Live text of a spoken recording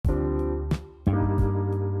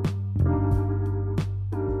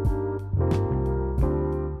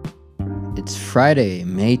It's Friday,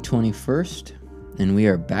 May 21st, and we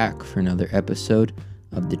are back for another episode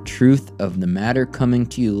of The Truth of the Matter, coming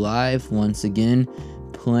to you live once again,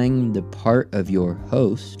 playing the part of your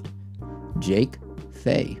host, Jake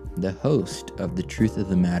Fay, the host of The Truth of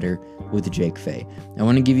the Matter with Jake Fay. I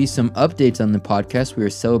want to give you some updates on the podcast. We are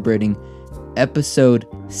celebrating episode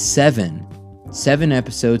 7. 7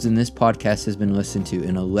 episodes, and this podcast has been listened to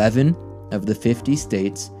in 11 of the 50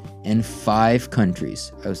 states and 5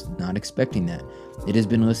 countries. I was not expecting that. It has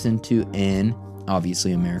been listened to in,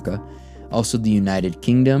 obviously, America, also the United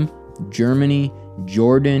Kingdom, Germany,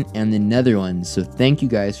 Jordan, and the Netherlands. So thank you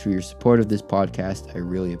guys for your support of this podcast. I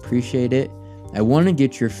really appreciate it. I want to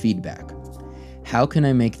get your feedback. How can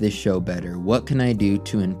I make this show better? What can I do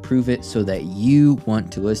to improve it so that you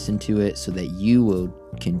want to listen to it, so that you will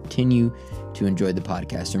continue to enjoy the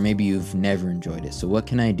podcast? Or maybe you've never enjoyed it. So what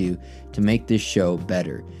can I do to make this show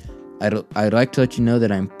better? I'd like to let you know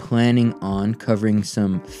that I'm planning on covering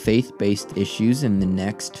some faith-based issues in the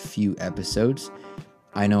next few episodes.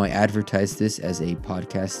 I know I advertise this as a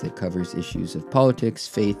podcast that covers issues of politics,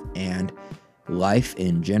 faith, and life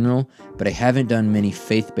in general, but I haven't done many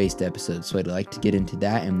faith-based episodes, so I'd like to get into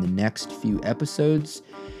that in the next few episodes.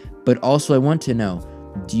 But also I want to know,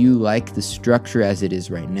 do you like the structure as it is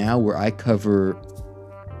right now, where I cover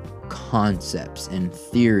concepts and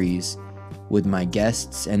theories with my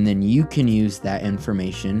guests, and then you can use that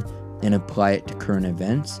information and apply it to current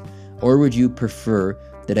events? Or would you prefer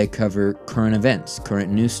that I cover current events,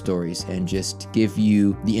 current news stories, and just give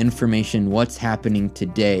you the information, what's happening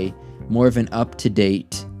today, more of an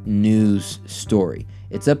up-to-date news story?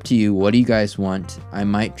 It's up to you. What do you guys want? I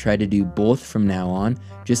might try to do both from now on.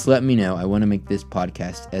 Just let me know. I want to make this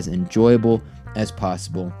podcast as enjoyable as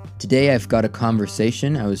possible. Today I've got a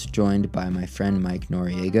conversation. I was joined by my friend Mike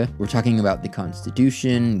Noriega. We're talking about the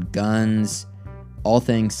Constitution, guns, all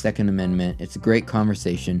things Second Amendment. It's a great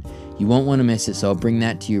conversation. You won't want to miss it, so I'll bring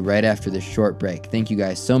that to you right after this short break. Thank you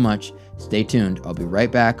guys so much. Stay tuned. I'll be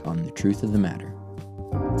right back on The Truth of the Matter.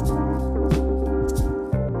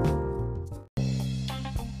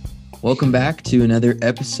 Welcome back to another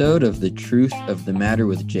episode of The Truth of the Matter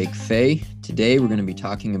with Jake Fay. Today we're going to be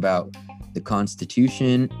talking about the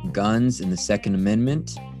Constitution, guns, and the Second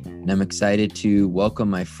Amendment. And I'm excited to welcome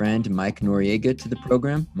my friend Mike Noriega to the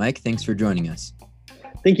program. Mike, thanks for joining us.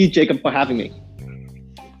 Thank you, Jacob, for having me.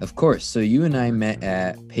 Of course. So you and I met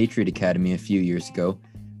at Patriot Academy a few years ago,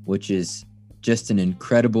 which is just an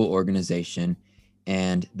incredible organization.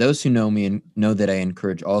 And those who know me know that I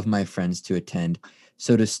encourage all of my friends to attend.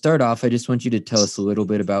 So to start off, I just want you to tell us a little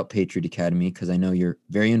bit about Patriot Academy, because I know you're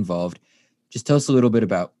very involved. Just tell us a little bit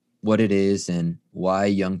about what it is and why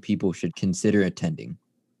young people should consider attending.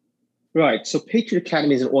 Right. So Patriot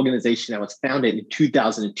Academy is an organization that was founded in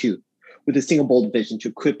 2002 with a single bold vision to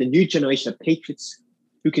equip the new generation of patriots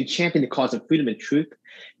who can champion the cause of freedom and truth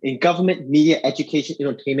in government, media, education,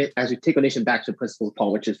 entertainment, as we take our nation back to the principles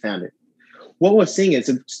upon which it's founded. What we're seeing is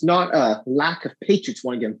it's not a lack of patriots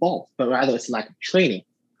wanting to get involved, but rather it's a lack of training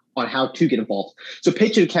on how to get involved. So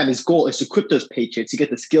Patriot Academy's goal is to equip those patriots to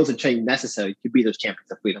get the skills and training necessary to be those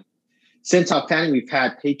champions of freedom. Since our founding, we've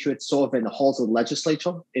had patriots serve in the halls of the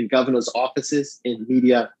legislature, in governor's offices, in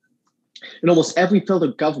media, in almost every field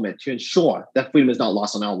of government to ensure that freedom is not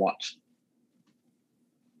lost on our watch.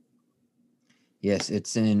 Yes,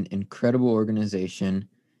 it's an incredible organization.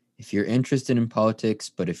 If you're interested in politics,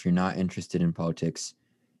 but if you're not interested in politics,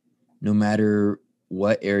 no matter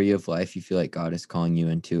what area of life you feel like God is calling you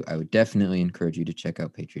into, I would definitely encourage you to check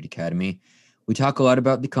out Patriot Academy. We talk a lot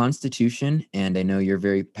about the Constitution, and I know you're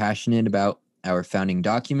very passionate about our founding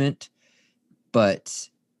document, but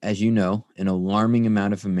as you know, an alarming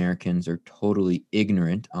amount of Americans are totally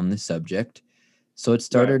ignorant on the subject. So let's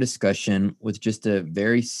start our discussion with just a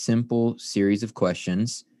very simple series of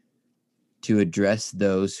questions to address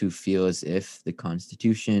those who feel as if the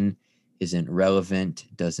Constitution isn't relevant,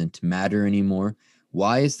 doesn't matter anymore.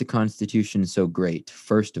 Why is the Constitution so great,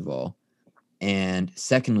 first of all? And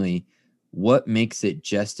secondly, what makes it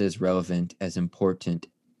just as relevant and important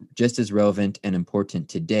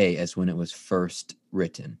today as when it was first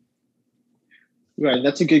written? Right,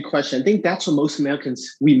 that's a good question. I think that's what most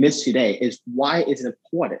Americans we miss today is why is it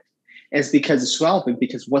important? And it's because it's relevant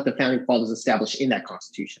because what the founding fathers established in that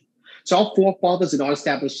Constitution. So our forefathers did not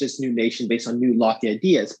establish this new nation based on new lofty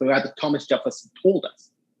ideas, but rather Thomas Jefferson told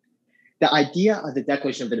us. The idea of the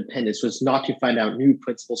Declaration of Independence was not to find out new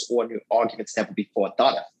principles or new arguments never before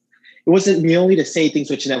thought of. It wasn't merely to say things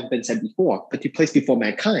which had never been said before, but to place before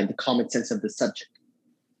mankind the common sense of the subject.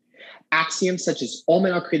 Axioms such as all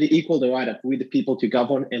men are created equal, the right of we the people to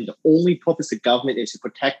govern, and the only purpose of government is to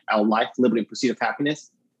protect our life, liberty, and pursuit of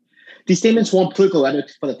happiness. These statements weren't political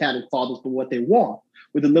letters for the founding fathers, but what they were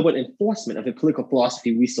the deliberate enforcement of a political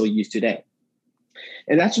philosophy we still use today.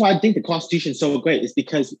 And that's why I think the Constitution is so great, is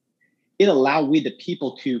because it allowed we the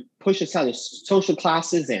people to push aside the social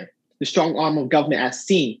classes and the strong arm of government as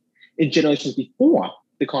seen in generations before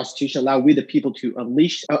the Constitution, allowed we the people to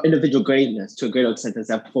unleash our individual greatness to a greater extent than has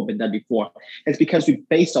ever been done before. And it's because we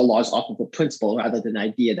based our laws off of a principle rather than an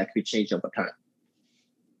idea that could be changed over time.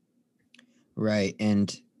 Right.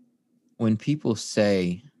 And when people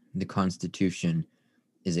say the Constitution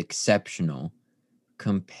is exceptional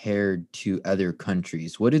compared to other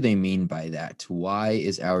countries, what do they mean by that? Why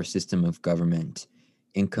is our system of government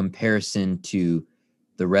in comparison to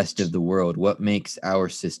the rest of the world? What makes our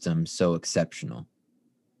system so exceptional?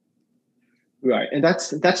 Right. And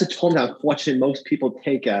that's a term that unfortunately most people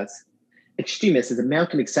take as extremist, as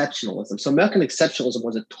American exceptionalism. So American exceptionalism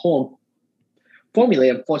was a term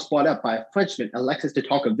formulated and first brought up by a Frenchman, Alexis de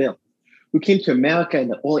Tocqueville, who came to America in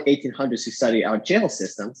the early 1800s to study our jail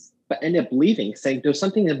systems, but ended up leaving, saying there's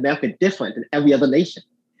something in America different than every other nation,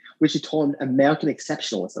 which he termed American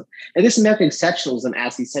exceptionalism. And this American exceptionalism,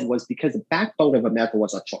 as he said, was because the backbone of America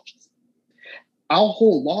was our churches. Our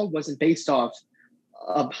whole law wasn't based off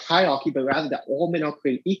of hierarchy, but rather that all men are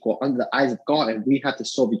created equal under the eyes of God, and we have to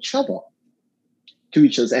serve each other to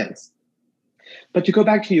reach those ends. But to go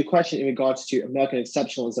back to your question in regards to American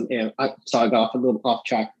exceptionalism, and I got off a little off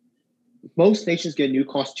track. Most nations get a new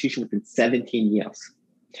constitution within 17 years.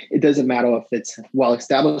 It doesn't matter if it's a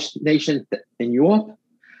well-established nation in Europe,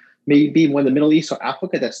 maybe one in the Middle East or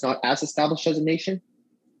Africa that's not as established as a nation.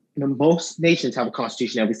 Most nations have a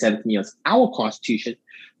constitution every 17 years. Our constitution,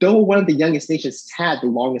 though one of the youngest nations, had the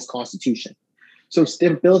longest constitution. So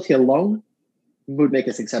stability alone would make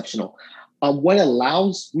us exceptional. What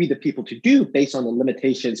allows we the people to do, based on the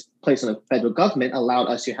limitations placed on the federal government, allowed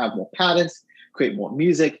us to have more patents, create more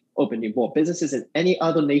music, open more businesses than any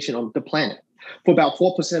other nation on the planet. For about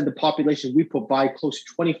 4% of the population, we provide close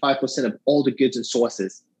to 25% of all the goods and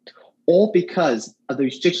sources, all because of the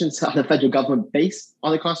restrictions of the federal government based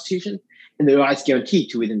on the Constitution and the rights guaranteed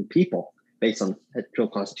to within the people based on the federal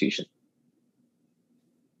Constitution.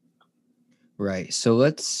 Right. So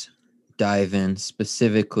let's dive in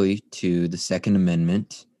specifically to the Second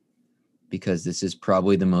Amendment, because this is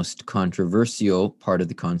probably the most controversial part of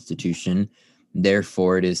the Constitution.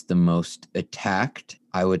 Therefore, it is the most attacked.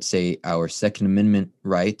 I would say our Second Amendment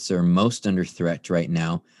rights are most under threat right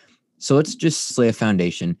now. So let's just lay a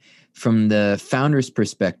foundation. From the founders'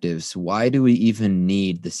 perspectives, why do we even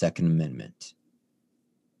need the Second Amendment?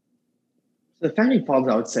 The founding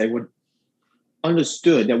fathers, I would say, would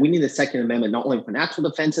understood that we need the Second Amendment not only for natural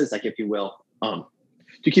defenses, like if you will,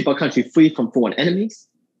 to keep our country free from foreign enemies,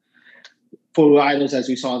 for riders, as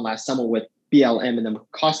we saw last summer with BLM and the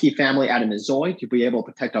McCoskey family out of Missouri, to be able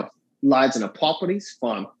to protect our lives and our properties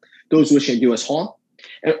from those wishing to do us harm,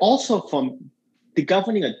 and also from the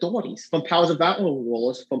governing authorities, from powers of our own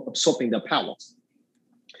rulers, from usurping their powers.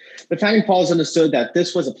 The founding fathers understood that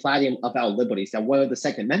this was a platinum of our liberties, that where the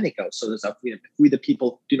Second Amendment goes, so there's our freedom. If we, the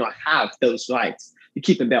people, do not have those rights to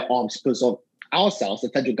keep and bear arms to preserve ourselves, the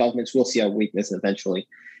federal governments will see our weakness and eventually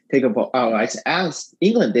take over our rights, as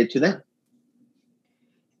England did to them.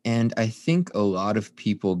 And I think a lot of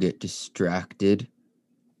people get distracted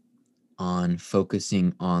on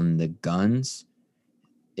focusing on the guns.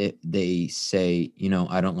 They say,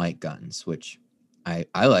 I don't like guns, which I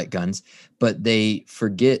like guns, but they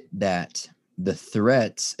forget that the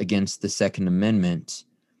threats against the Second Amendment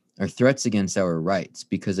are threats against our rights,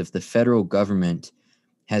 because if the federal government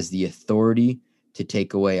has the authority to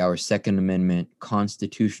take away our Second Amendment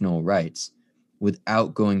constitutional rights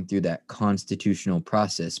without going through that constitutional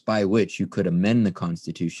process by which you could amend the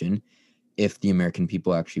Constitution if the American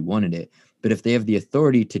people actually wanted it. But if they have the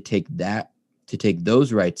authority to take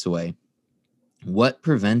those rights away, what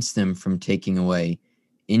prevents them from taking away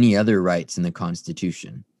any other rights in the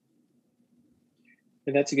Constitution?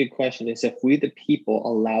 And that's a good question, is if we, the people,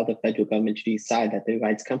 allow the federal government to decide that their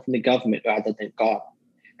rights come from the government rather than God.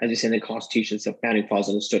 As you say in the Constitution, the founding fathers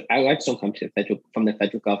understood our rights don't come from the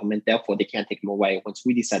federal government, therefore they can't take them away. Once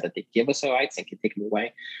we decide that they give us our rights and can take them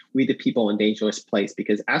away, we, the people, are in a dangerous place.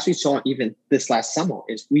 Because as we saw even this last summer,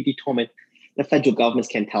 is we determined the federal governments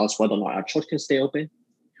can tell us whether or not our church can stay open,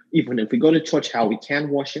 even if we go to church, how we can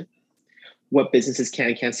worship, what businesses can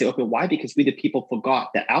and can't stay open. Why? Because we, the people, forgot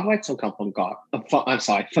that our rights don't come from God.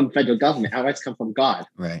 From federal government. Our rights come from God.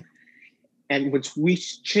 Right. And once we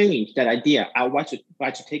changed that idea, our rights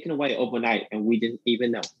were taken away overnight, and we didn't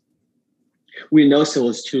even know. We know till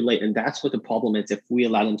it's too late, and that's what the problem is. If we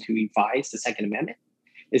allow them to revise the Second Amendment,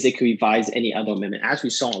 is they could revise any other amendment, as we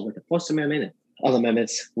saw with the First Amendment, other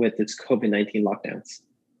amendments with its COVID-19 lockdowns.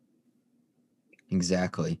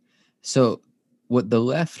 Exactly. So what the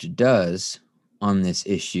left does on this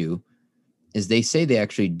issue is they say they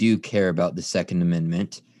actually do care about the Second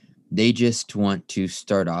Amendment. They just want to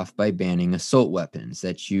start off by banning assault weapons.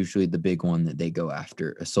 That's usually the big one that they go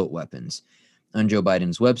after, assault weapons. On Joe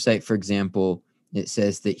Biden's website, for example, it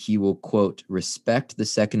says that he will, quote, respect the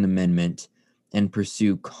Second Amendment and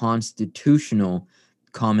pursue constitutional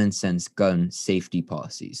common sense gun safety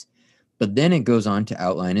policies. But then it goes on to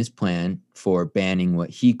outline his plan for banning what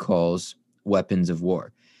he calls weapons of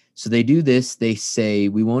war. So they do this. They say,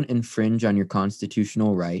 we won't infringe on your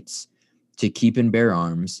constitutional rights to keep and bear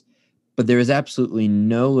arms, but there is absolutely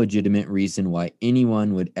no legitimate reason why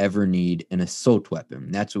anyone would ever need an assault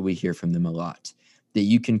weapon. That's what we hear from them a lot, that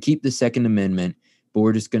you can keep the Second Amendment, but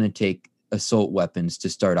we're just going to take assault weapons to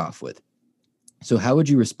start off with. So how would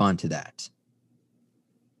you respond to that?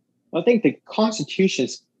 I think the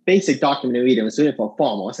Constitution's basic document in reading is written for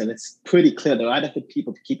farmers, and it's pretty clear the right of the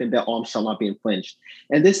people to keep and bear arms shall not be infringed.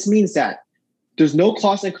 And this means that there's no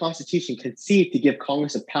clause in the Constitution conceived to give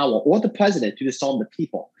Congress the power or the president to disarm the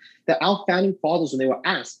people. That our founding fathers, when they were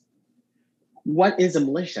asked, what is a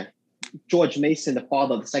militia? George Mason, the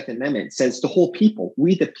father of the Second Amendment, says the whole people,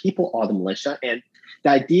 we the people are the militia. And the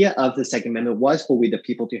idea of the Second Amendment was for we the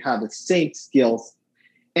people to have the same skills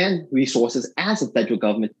and resources as the federal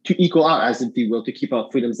government to equal out, as if you will, to keep our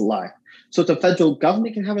freedoms alive. So if the federal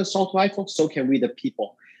government can have an assault rifle, so can we the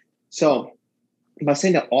people. So by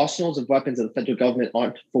saying that arsenals of weapons of the federal government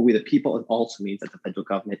aren't for we the people, it also means that the federal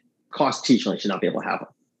government constitutionally should not be able to have them.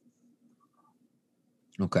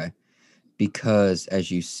 Okay. Because,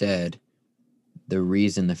 as you said, the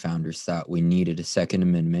reason the founders thought we needed a Second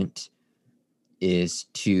Amendment is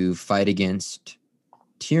to fight against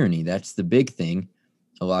tyranny. That's the big thing.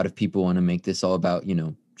 A lot of people want to make this all about,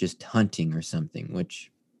 just hunting or something,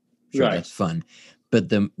 which, sure, right, that's fun. But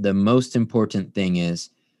the most important thing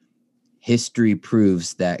is history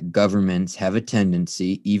proves that governments have a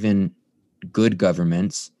tendency, even good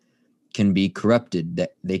governments, can be corrupted,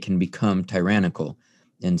 that they can become tyrannical.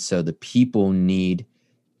 And so the people need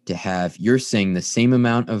to have, you're saying, the same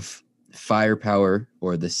amount of firepower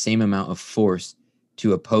or the same amount of force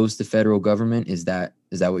to oppose the federal government. Is that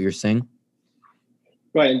what you're saying?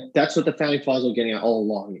 Right. And that's what the founding fathers were getting at all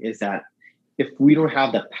along, is that if we don't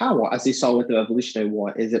have the power, as they saw with the Revolutionary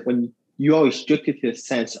War, is that when you are restricted to the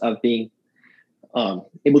sense of being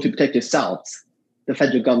able to protect yourselves, the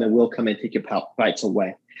federal government will come and take your rights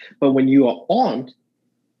away. But when you are armed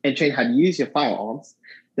and trained how to use your firearms,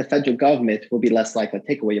 the federal government will be less likely to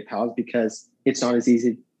take away your powers because it's not as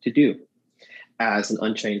easy to do as an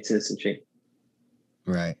untrained citizenry.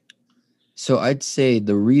 Right. So I'd say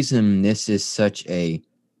the reason this is such a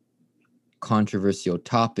controversial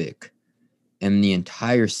topic and the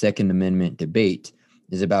entire Second Amendment debate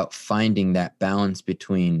is about finding that balance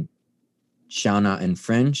between shall not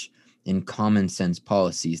infringe and common sense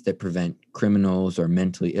policies that prevent criminals or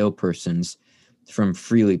mentally ill persons from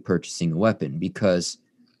freely purchasing a weapon, because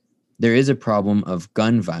there is a problem of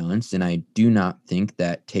gun violence, and I do not think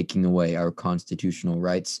that taking away our constitutional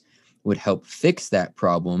rights would help fix that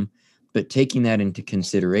problem. But taking that into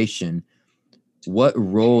consideration, what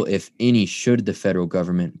role, if any, should the federal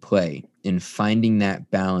government play in finding that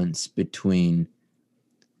balance between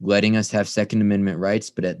letting us have Second Amendment rights,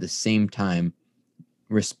 but at the same time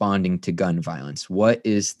responding to gun violence? What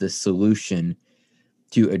is the solution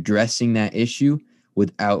to addressing that issue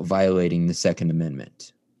without violating the Second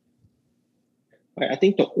Amendment? I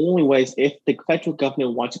think the only way is if the federal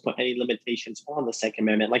government wants to put any limitations on the Second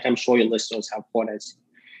Amendment, like I'm sure your listeners have put as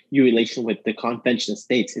your relation with the Convention of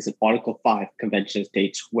States, is an Article 5 Convention of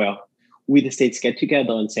States, where we, the states, get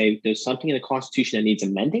together and say there's something in the Constitution that needs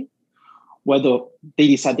amending, whether they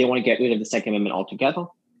decide they want to get rid of the Second Amendment altogether,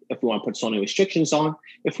 if we want to put so many restrictions on,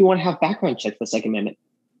 if we want to have background checks for the Second Amendment.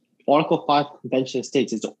 Article 5 Convention of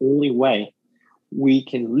States is the only way we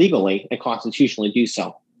can legally and constitutionally do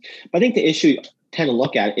so. But I think the issue we tend to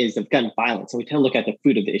look at is the gun violence, and we tend to look at the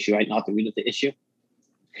fruit of the issue, right, not the root of the issue.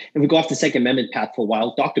 And we go off the Second Amendment path for a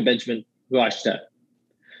while. Dr. Benjamin Rush, the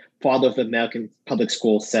father of the American public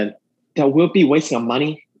schools, said that we'll be wasting our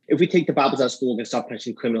money if we take the Bibles out of school and stop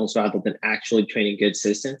punishing criminals rather than actually training good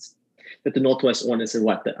citizens. That the Northwest Ordinance is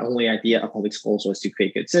what the only idea of public schools was, to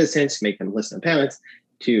create good citizens, to make them listen to parents,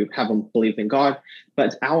 to have them believe in God.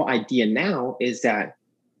 But our idea now is that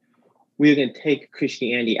we're going to take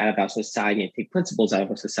Christianity out of our society and take principles out of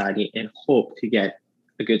our society and hope to get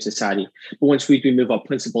a good society. But once we remove our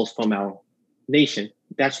principles from our nation,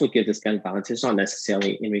 that's what gives us gun violence. It's not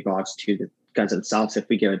necessarily in regards to the guns themselves. If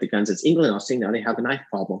we get rid of the guns, as England are saying now, they have a knife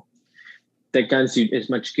problem. that guns do as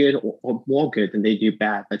much good or more good than they do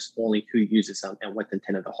bad. That's only who uses them and what the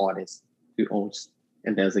intent of the heart is, who owns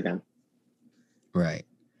and bears a gun. Right.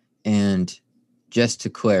 And just to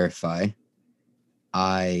clarify,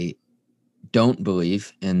 I don't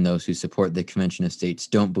believe, and those who support the Convention of States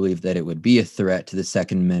don't believe that it would be a threat to the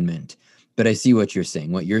Second Amendment. But I see what you're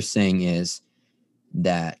saying. What you're saying is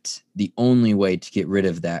that the only way to get rid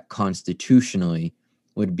of that constitutionally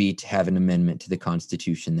would be to have an amendment to the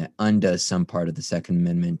Constitution that undoes some part of the Second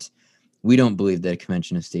Amendment. We don't believe that a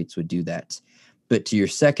Convention of States would do that. But to your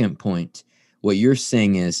second point, what you're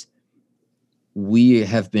saying is we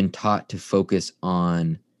have been taught to focus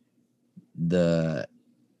on the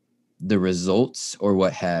results, or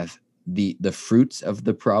what have the fruits of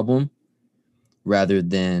the problem, rather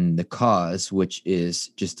than the cause, which is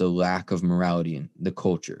just a lack of morality in the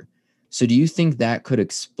culture. So do you think that could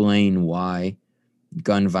explain why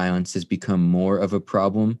gun violence has become more of a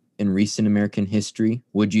problem in recent American history?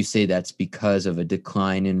 Would you say that's because of a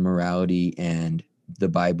decline in morality and the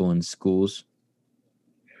Bible in schools?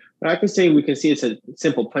 But I could say we can see it's a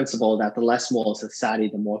simple principle that the less moral society,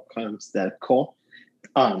 the more crimes that occur.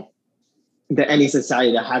 That any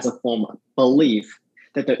society that has a form of belief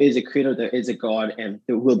that there is a creator, there is a God, and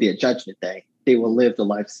there will be a judgment day, they will live their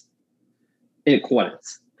lives in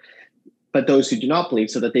accordance. But those who do not believe,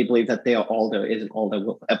 so that they believe that they are all there is and all there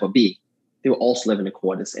will ever be, they will also live in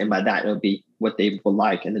accordance. And by that, it will be what they will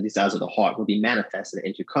like, and the desires of the heart will be manifested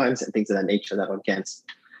into crimes and things of that nature that are against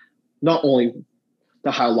not only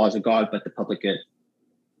the higher laws of God, but the public good.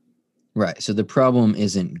 Right. So the problem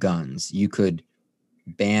isn't guns. You could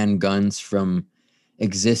ban guns from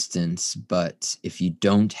existence, but if you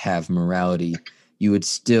don't have morality,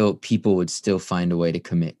 people would still find a way to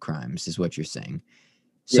commit crimes, is what you're saying.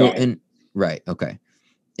 So right. Okay.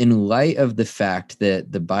 In light of the fact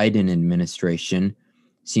that the Biden administration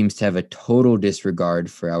seems to have a total disregard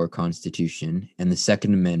for our Constitution and the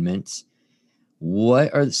Second Amendment,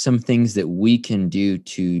 what are some things that we can do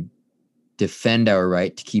to defend our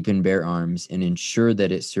right to keep and bear arms and ensure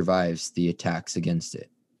that it survives the attacks against it?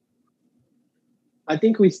 I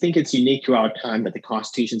think we think it's unique to our time that the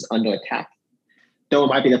Constitution's under attack. Though it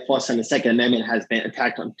might be the first time the Second Amendment has been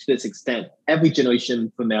attacked to this extent, every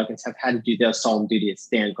generation of Americans have had to do their solemn duty to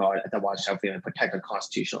stand guard at the watchtower and protect our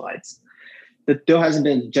constitutional rights. There hasn't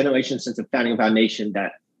been a generation since the founding of our nation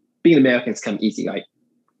that being Americans come easy, right?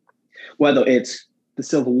 Whether it's the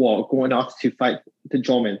Civil War, going off to fight the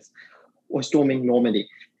Germans, or storming Normandy,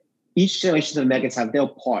 each generation of Americans have their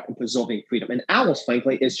part in preserving freedom. And ours,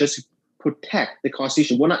 frankly, is just to protect the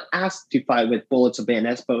Constitution. We're not asked to fight with bullets or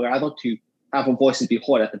bayonets, but rather to have our voices be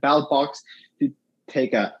heard at the ballot box, to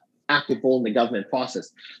take an active role in the government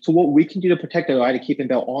process. So what we can do to protect our right to keep and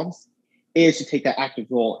bear arms is to take that active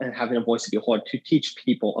role and having a voice to be heard, to teach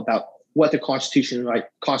people about what the constitutional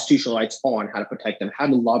rights are and how to protect them, how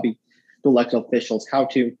to lobby the elected officials, how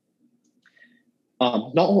to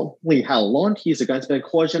not only how long to use the guns, but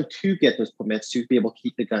encourage them to get those permits to be able to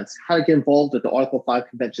keep the guns, how to get involved with the Article 5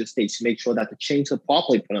 Convention of States to make sure that the chains are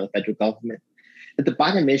properly put on the federal government. That the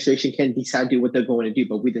Biden administration can decide to do what they're going to do,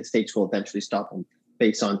 but we, the states, will eventually stop them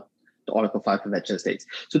based on the Article 5 Convention of States.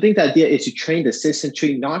 So I think the idea is to train the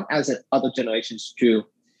citizenry, not as in other generations through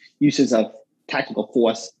uses of tactical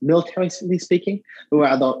force, militarily speaking, but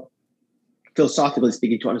rather philosophically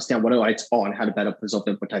speaking, to understand what our rights are and how to better preserve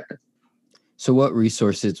and protect them. So what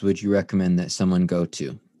resources would you recommend that someone go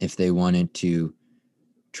to if they wanted to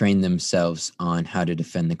train themselves on how to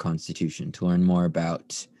defend the Constitution, to learn more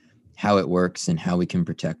about how it works and how we can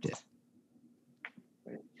protect it?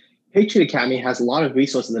 Patriot Academy has a lot of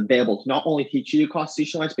resources available to not only teach you the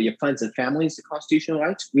constitutional rights, but your friends and families the constitutional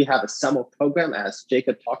rights. We have a summer program, as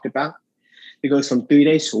Jacob talked about. It goes from 3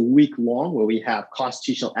 days to a week long, where we have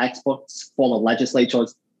constitutional experts, former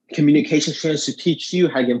legislators, communication trainers to teach you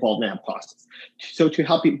how to get involved in that process. So to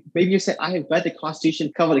help you, maybe you say, I have read the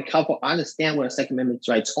Constitution cover to cover, I understand what the Second Amendment's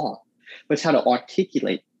rights are, but it's how to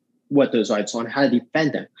articulate what those rights are and how to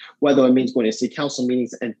defend them, whether it means going to city council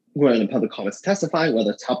meetings and going in public comments testifying,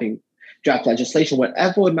 whether it's helping draft legislation,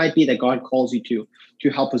 whatever it might be that God calls you to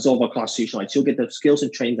help preserve our constitutional rights. You'll get the skills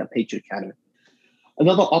and training at Patriot Academy.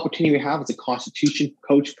 Another opportunity we have is a Constitution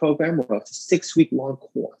Coach program, where it's a 6-week-long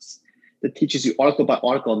course that teaches you article by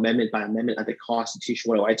article, amendment by amendment of the Constitution,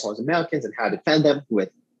 what our rights are as Americans and how to defend them, with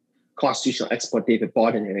constitutional expert David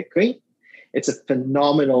Barden and Eric Green. It's a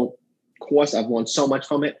phenomenal course. I've learned so much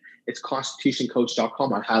from it. It's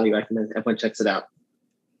constitutioncoach.com. I highly recommend everyone checks it out.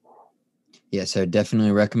 Yes, I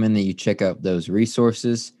definitely recommend that you check out those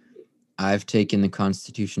resources. I've taken the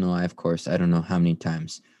Constitutional Live course, I don't know how many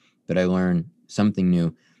times, but I learn something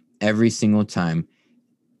new every single time.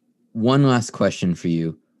 one last question for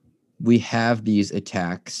you. We have these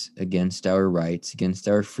attacks against our rights, against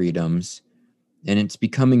our freedoms, and it's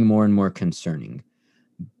becoming more and more concerning.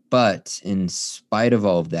 But in spite of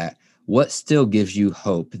all of that, what still gives you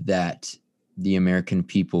hope that the American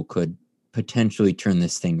people could potentially turn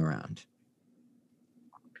this thing around?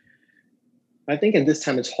 I think at this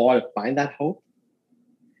time it's hard to find that hope.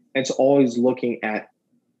 It's always looking at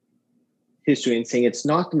history and saying it's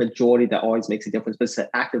not the majority that always makes a difference, but it's the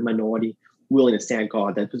active minority willing to stand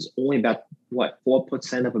guard. That was only about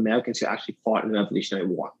 4% of Americans who actually fought in the Revolutionary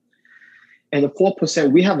War. And the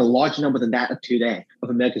 4%, we have a larger number than that today of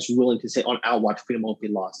Americans willing to say on our watch, freedom won't be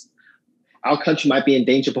lost. Our country might be in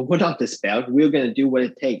danger, but we're not despaired. We're going to do what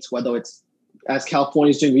it takes, whether it's, as California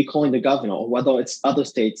is doing, recalling the governor, or whether it's other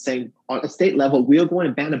states saying on a state level, we're going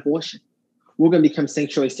to ban abortion. We're going to become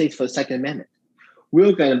sanctuary states for the Second Amendment.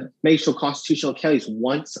 We're going to make sure constitutional carry is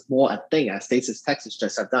once more a thing, as states as Texas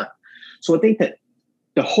just have done. So I think that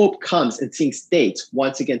the hope comes in seeing states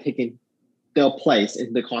once again taking their place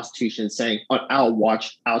in the Constitution, saying on our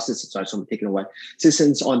watch, our citizens, sorry, someone taken away,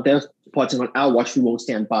 citizens on their part, on our watch, we won't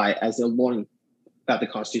stand by as they're learning about the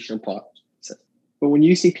constitutional process. But when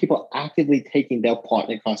you see people actively taking their part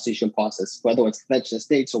in the constitutional process, whether it's convention of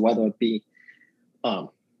states or whether it be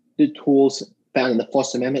the tools found in the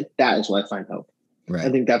First Amendment, that is where I find hope. Right.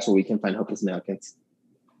 I think that's where we can find hope as Americans.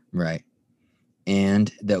 Right.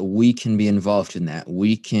 And that we can be involved in that.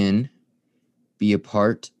 We can be a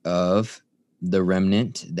part of the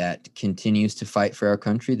remnant that continues to fight for our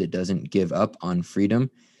country, that doesn't give up on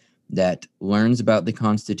freedom, that learns about the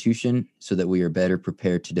Constitution so that we are better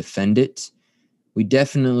prepared to defend it. We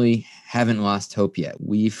definitely haven't lost hope yet.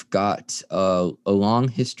 We've got a long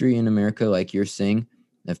history in America, like you're saying,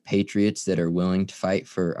 of patriots that are willing to fight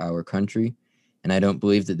for our country. And I don't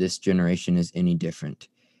believe that this generation is any different.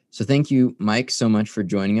 So thank you, Mike, so much for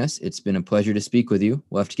joining us. It's been a pleasure to speak with you.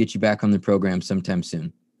 We'll have to get you back on the program sometime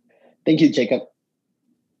soon. Thank you, Jacob.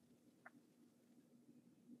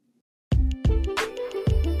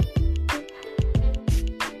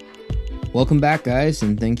 Welcome back, guys,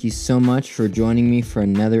 and thank you so much for joining me for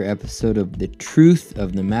another episode of The Truth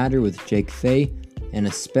of the Matter with Jake Fay. And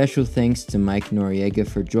a special thanks to Mike Noriega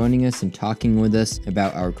for joining us and talking with us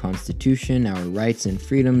about our Constitution, our rights and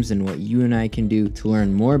freedoms, and what you and I can do to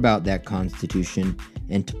learn more about that Constitution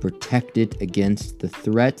and to protect it against the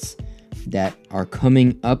threats that are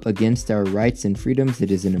coming up against our rights and freedoms. It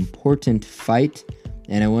is an important fight,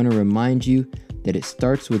 and I want to remind you that it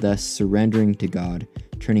starts with us surrendering to God,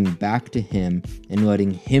 turning back to Him, and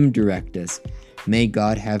letting Him direct us. May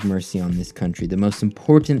God have mercy on this country. The most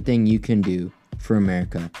important thing you can do for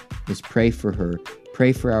America is pray for her,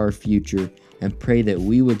 pray for our future, and pray that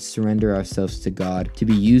we would surrender ourselves to God to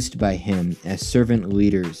be used by Him as servant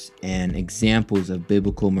leaders and examples of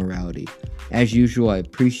biblical morality. As usual, I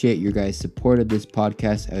appreciate your guys' support of this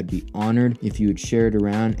podcast. I would be honored if you would share it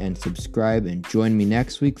around and subscribe, and join me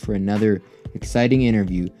next week for another exciting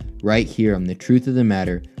interview right here on The Truth of the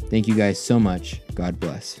Matter. Thank you guys so much. God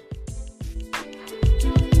bless.